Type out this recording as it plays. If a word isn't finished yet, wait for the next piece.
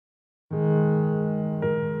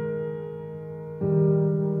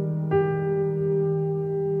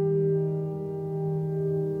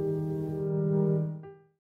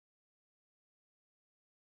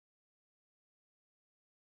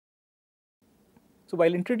So,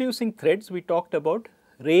 while introducing threads, we talked about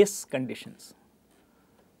race conditions.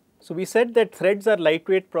 So, we said that threads are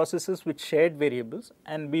lightweight processes with shared variables,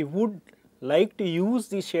 and we would like to use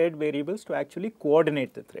these shared variables to actually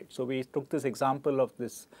coordinate the thread. So, we took this example of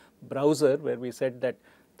this browser where we said that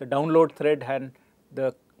the download thread and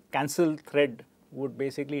the cancel thread would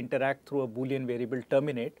basically interact through a Boolean variable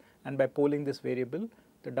terminate, and by polling this variable,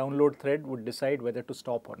 the download thread would decide whether to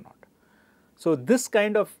stop or not. So, this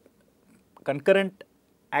kind of concurrent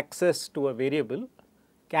access to a variable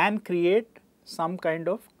can create some kind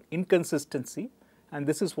of inconsistency, and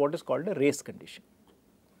this is what is called a race condition.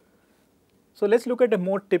 So, let us look at a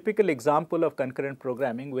more typical example of concurrent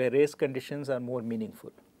programming where race conditions are more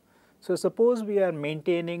meaningful. So, suppose we are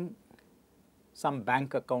maintaining some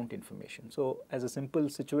bank account information. So, as a simple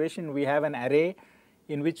situation, we have an array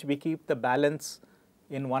in which we keep the balance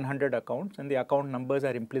in 100 accounts, and the account numbers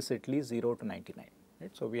are implicitly 0 to 99. Right?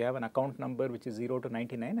 So, we have an account number which is 0 to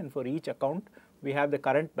 99, and for each account we have the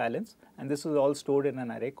current balance, and this is all stored in an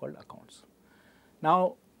array called accounts.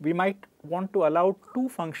 Now, we might want to allow two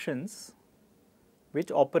functions which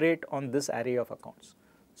operate on this array of accounts.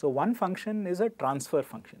 So, one function is a transfer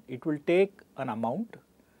function. It will take an amount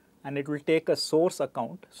and it will take a source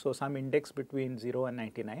account, so some index between 0 and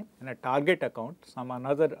 99, and a target account, some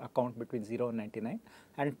another account between 0 and 99,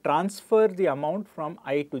 and transfer the amount from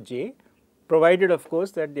I to j, provided of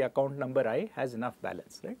course that the account number I has enough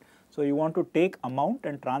balance, right. So, you want to take amount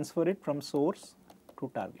and transfer it from source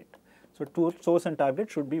to target. So, source and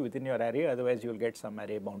target should be within your array, otherwise you will get some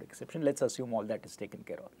array bound exception. Let us assume all that is taken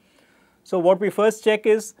care of. So, what we first check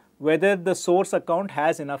is whether the source account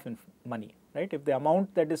has enough money, right. If the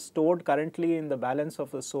amount that is stored currently in the balance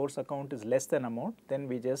of the source account is less than amount, then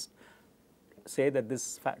we just say that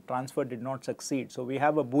this transfer did not succeed. So, we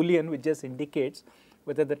have a Boolean which just indicates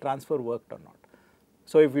whether the transfer worked or not.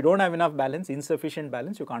 So, if you do not have enough balance, insufficient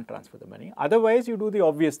balance, you can't transfer the money. Otherwise, you do the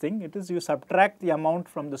obvious thing, it is you subtract the amount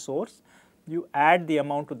from the source, you add the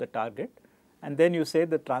amount to the target, and then you say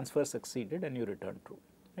the transfer succeeded and you return true,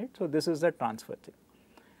 right. So, this is the transfer thing.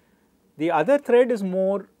 The other thread is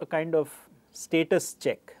more a kind of status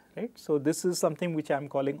check, right. So, this is something which I am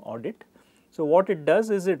calling audit. So, what it does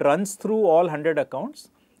is it runs through all 100 accounts,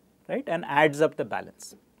 right, and adds up the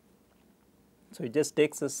balance. So, it just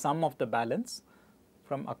takes the sum of the balance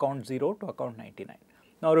from account 0 to account 99.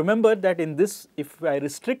 Now, remember that in this, if I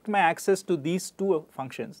restrict my access to these two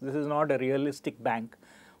functions, this is not a realistic bank.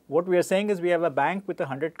 What we are saying is we have a bank with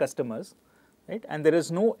 100 customers, right, and there is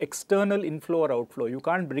no external inflow or outflow. You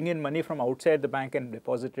can't bring in money from outside the bank and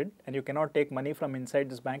deposit it, and you cannot take money from inside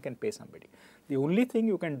this bank and pay somebody. The only thing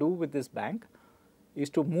you can do with this bank is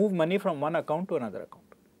to move money from one account to another account.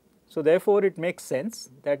 So, therefore, it makes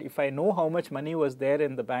sense that if I know how much money was there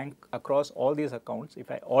in the bank across all these accounts, if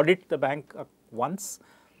I audit the bank once,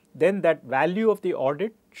 then that value of the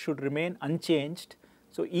audit should remain unchanged.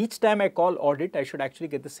 So, each time I call audit, I should actually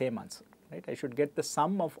get the same answer, right. I should get the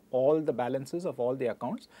sum of all the balances of all the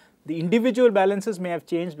accounts. The individual balances may have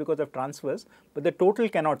changed because of transfers, but the total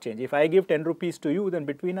cannot change. If I give 10 rupees to you, then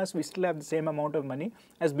between us we still have the same amount of money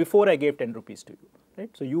as before I gave 10 rupees to you. Right.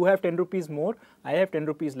 So, you have 10 rupees more, I have 10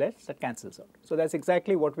 rupees less, that cancels out. So, that is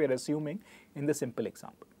exactly what we are assuming in the simple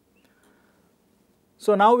example.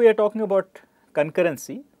 So, now we are talking about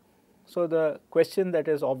concurrency. So, the question that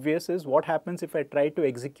is obvious is what happens if I try to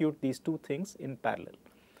execute these two things in parallel.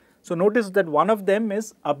 So, notice that one of them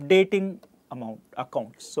is updating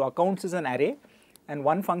accounts. So, accounts is an array, and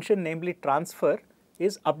one function, namely transfer,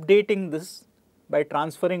 is updating this by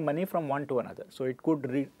transferring money from one to another. So, it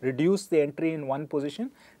could reduce the entry in one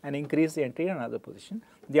position and increase the entry in another position.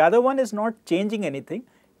 The other one is not changing anything,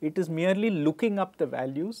 it is merely looking up the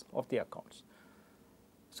values of the accounts.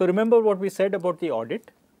 So, remember what we said about the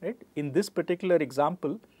audit, right. In this particular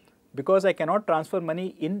example, because I cannot transfer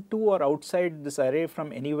money into or outside this array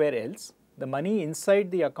from anywhere else, the money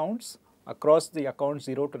inside the accounts across the accounts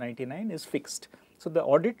 0 to 99 is fixed. So, the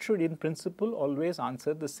audit should in principle always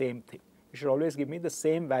answer the same thing. It should always give me the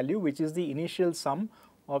same value, which is the initial sum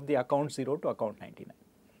of the account 0 to account 99.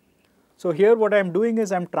 So, here what I am doing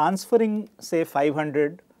is I am transferring say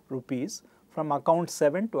 500 rupees from account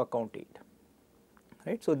 7 to account 8.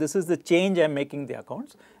 Right. So, this is the change I am making the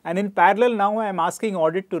accounts, and in parallel now I am asking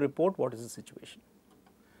audit to report what is the situation.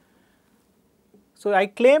 So, I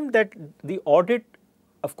claim that the audit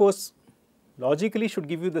of course logically should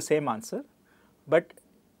give you the same answer, but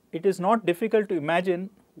it is not difficult to imagine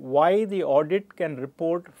why the audit can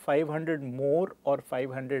report 500 more or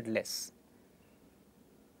 500 less.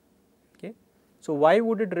 Okay. So, why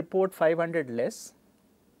would it report 500 less?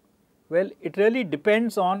 Well, it really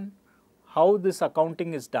depends on how this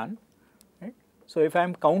accounting is done, right. So if I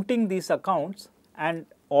am counting these accounts and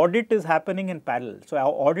audit is happening in parallel, so our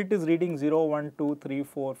audit is reading 0, 1, 2, 3,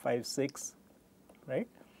 4, 5, 6, right?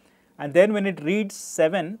 And then when it reads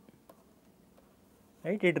 7,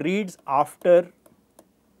 right, it reads after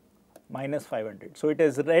minus 500. So it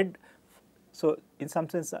has read, so in some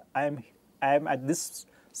sense I am at this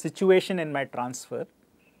situation in my transfer,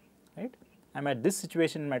 right? I am at this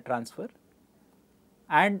situation in my transfer,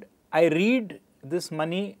 and I read this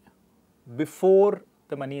money before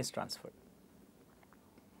the money is transferred,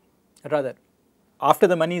 rather after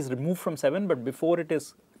the money is removed from 7, but before it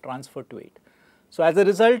is transferred to 8. So as a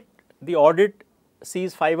result, the audit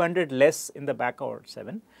sees 500 less in the back account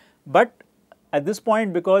 7, but at this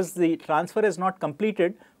point, because the transfer is not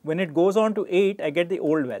completed, when it goes on to 8, I get the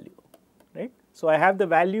old value, right? So I have the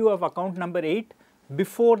value of account number 8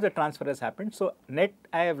 before the transfer has happened. So net,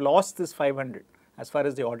 I have lost this 500 as far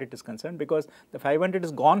as the audit is concerned, because the 500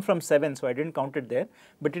 is gone from 7, so I didn't count it there,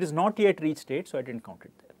 but it is not yet reached 8, so I didn't count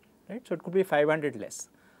it there, right? So it could be 500 less.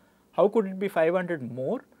 How could it be 500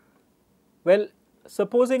 more? Well,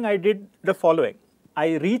 supposing I did the following.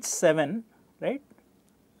 I reached 7, right?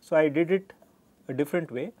 So I did it a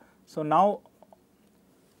different way. So now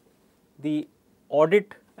the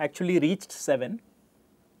audit actually reached 7,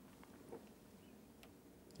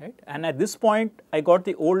 right? And at this point I got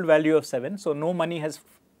the old value of 7, so no money has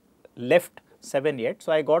left 7 yet,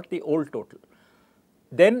 so I got the old total.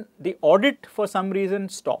 Then the audit for some reason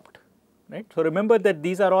stopped, right? So remember that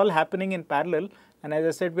these are all happening in parallel, and as I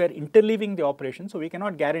said, we are interleaving the operation, so we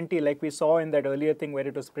cannot guarantee, like we saw in that earlier thing where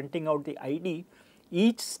it was printing out the ID,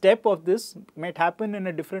 each step of this might happen in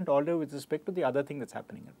a different order with respect to the other thing that's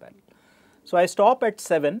happening in parallel. So I stop at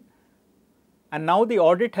 7, and now the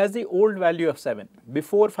audit has the old value of 7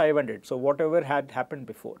 before 500, so whatever had happened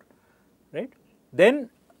before, right? Then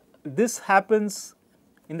this happens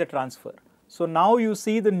in the transfer. So now you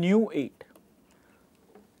see the new 8,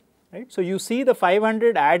 right? So you see the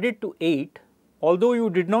 500 added to 8, although you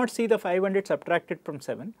did not see the 500 subtracted from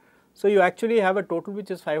 7. So you actually have a total which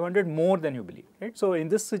is 500 more than you believe, right? So in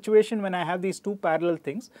this situation, when I have these two parallel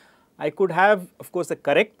things, I could have, of course, the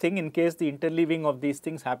correct thing in case the interleaving of these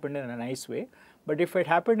things happened in a nice way. But if it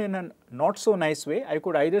happened in a not so nice way, I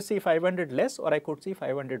could either see 500 less or I could see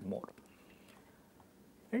 500 more,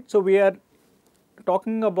 right? So we are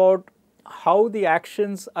talking about how the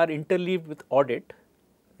actions are interleaved with audit,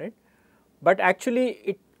 right? But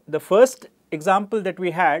actually, the first example that we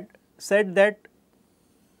had said that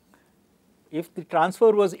if the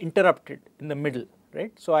transfer was interrupted in the middle,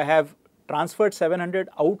 right? So I have transferred 500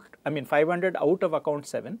 out of account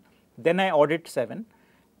 7, then I audit 7,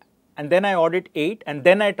 and then I audit 8, and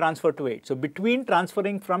then I transfer to 8. So between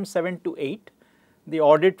transferring from 7 to 8, the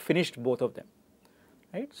audit finished both of them,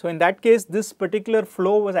 right? So in that case, this particular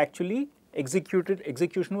flow was actually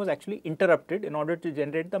execution was actually interrupted in order to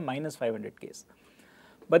generate the minus 500 case.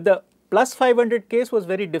 But the plus 500 case was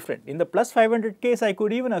very different. In the plus 500 case, I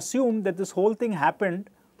could even assume that this whole thing happened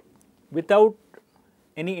without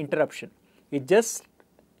any interruption. It just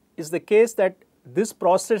is the case that this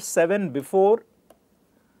process 7 before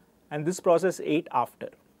and this process 8 after,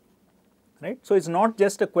 right? So it's not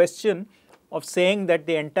just a question of saying that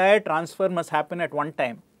the entire transfer must happen at one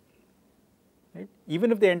time, right?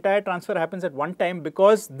 Even if the entire transfer happens at one time,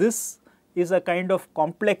 because this is a kind of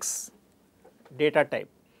complex data type,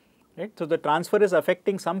 right? So the transfer is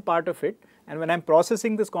affecting some part of it, and when I am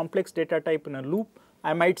processing this complex data type in a loop,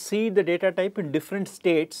 I might see the data type in different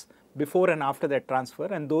states before and after that transfer,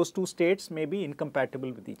 and those two states may be incompatible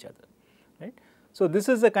with each other, right? So this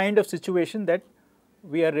is the kind of situation that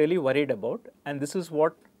we are really worried about, and this is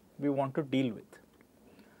what we want to deal with.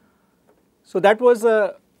 So that was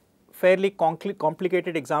a fairly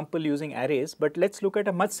complicated example using arrays, but let's look at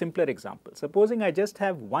a much simpler example. Supposing I just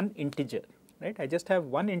have one integer, right? I just have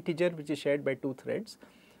one integer which is shared by two threads,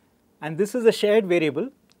 and this is a shared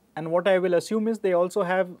variable, and what I will assume is they also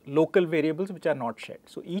have local variables which are not shared.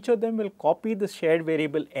 So each of them will copy the shared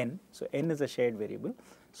variable n, so n is a shared variable.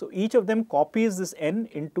 So each of them copies this n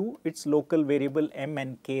into its local variable m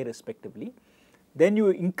and k respectively. Then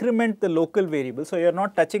you increment the local variable, so you are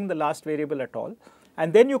not touching the last variable at all,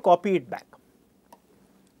 and then you copy it back,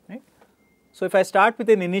 right? So if I start with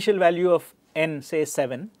an initial value of n, say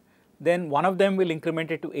 7, then one of them will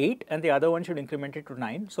increment it to 8 and the other one should increment it to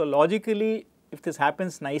 9. So logically, if this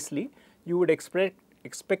happens nicely, you would expect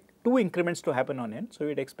 2 increments to happen on n, so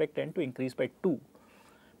you would expect n to increase by 2.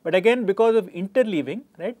 But again, because of interleaving,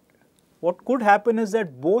 right, what could happen is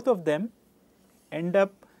that both of them end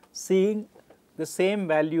up seeing the same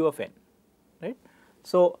value of n, right?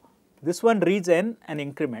 So this one reads n and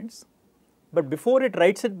increments, but before it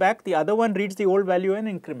writes it back, the other one reads the old value and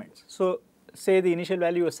increments. So say the initial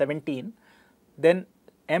value was 17, then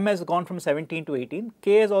m has gone from 17 to 18,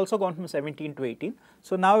 k has also gone from 17 to 18.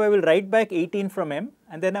 So now I will write back 18 from m,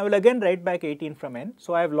 and then I will again write back 18 from n.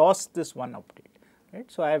 So I have lost this one update, right?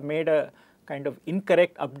 So I have made a kind of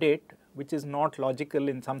incorrect update, which is not logical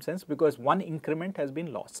in some sense, because one increment has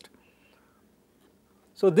been lost.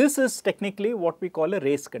 So this is technically what we call a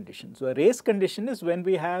race condition. So a race condition is when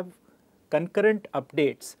we have concurrent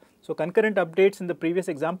updates. So concurrent updates, in the previous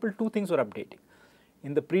example, two things were updating.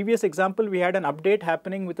 In the previous example, we had an update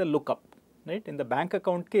happening with a lookup, right? In the bank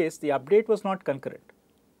account case, the update was not concurrent.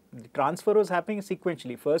 The transfer was happening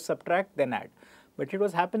sequentially, first subtract, then add. But it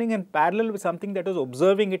was happening in parallel with something that was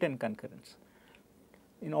observing it in concurrence.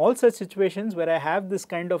 In all such situations where I have this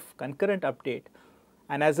kind of concurrent update,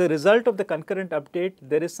 and as a result of the concurrent update,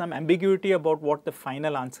 there is some ambiguity about what the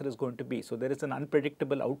final answer is going to be. So there is an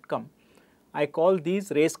unpredictable outcome. I call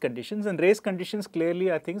these race conditions, and race conditions clearly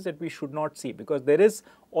are things that we should not see, because there is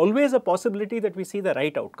always a possibility that we see the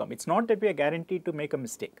right outcome. It's not that we are guaranteed to make a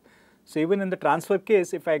mistake. So even in the transfer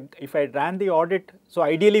case, if I ran the audit, so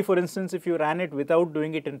ideally, for instance, if you ran it without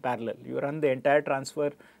doing it in parallel, you run the entire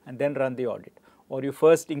transfer and then run the audit, or you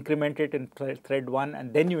first increment it in thread 1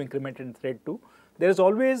 and then you increment it in thread 2, there is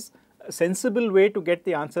always a sensible way to get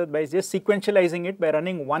the answer by just sequentializing it by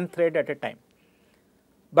running one thread at a time.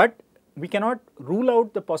 But we cannot rule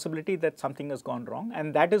out the possibility that something has gone wrong,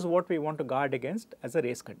 and that is what we want to guard against as a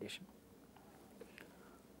race condition.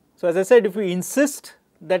 So as I said, if we insist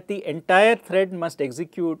that the entire thread must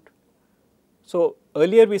execute, so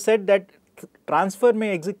earlier we said that transfer may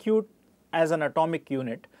execute as an atomic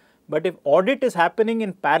unit, but if audit is happening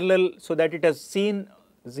in parallel so that it has seen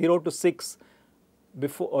 0 to 6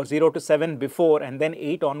 before, or 0 to 7 before, and then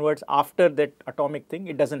 8 onwards after that atomic thing,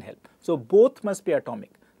 it doesn't help. So both must be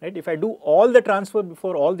atomic. Right? If I do all the transfer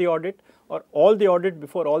before all the audit, or all the audit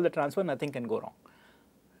before all the transfer, nothing can go wrong.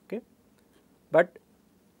 Okay? But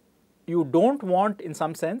you don't want, in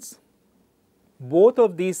some sense, both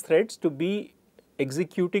of these threads to be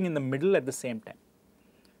executing in the middle at the same time.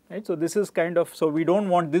 Right? So this is kind of, so we don't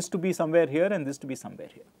want this to be somewhere here and this to be somewhere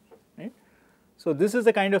here. Right? So this is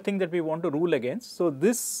the kind of thing that we want to rule against. So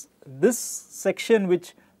this section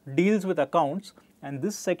which deals with accounts and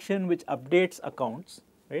this section which updates accounts,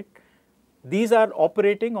 right? These are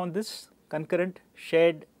operating on this concurrent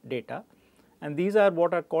shared data, and these are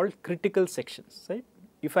what are called critical sections, right?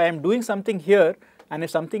 If I am doing something here and if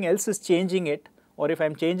something else is changing it, or if I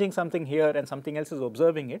am changing something here and something else is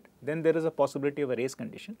observing it, then there is a possibility of a race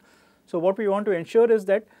condition. So what we want to ensure is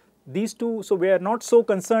that these two, so we are not so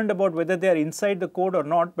concerned about whether they are inside the code or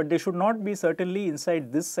not, but they should not be certainly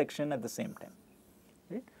inside this section at the same time.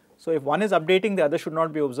 Right? So if one is updating, the other should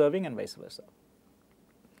not be observing, and vice versa.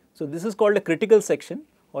 So this is called a critical section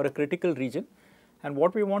or a critical region, and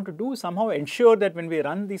what we want to do is somehow ensure that when we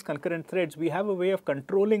run these concurrent threads, we have a way of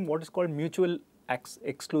controlling what is called mutual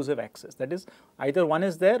exclusive access. That is, either one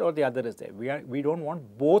is there or the other is there. We don't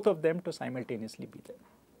want both of them to simultaneously be there.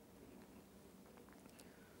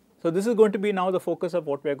 So this is going to be now the focus of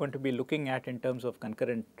what we are going to be looking at in terms of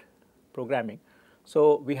concurrent programming.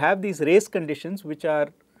 So we have these race conditions which are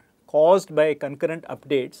caused by concurrent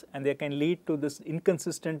updates, and they can lead to this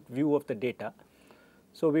inconsistent view of the data.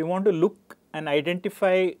 So we want to look and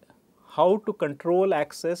identify how to control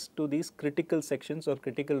access to these critical sections or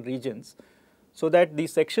critical regions, so that the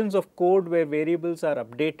sections of code where variables are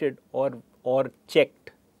updated or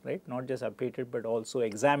checked, right, not just updated but also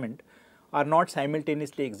examined, are not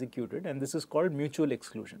simultaneously executed, and this is called mutual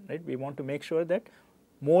exclusion. Right? We want to make sure that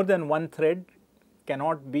more than one thread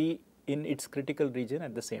cannot be in its critical region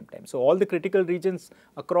at the same time. So all the critical regions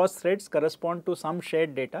across threads correspond to some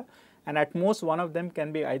shared data, and at most one of them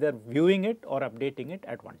can be either viewing it or updating it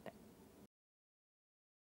at one time.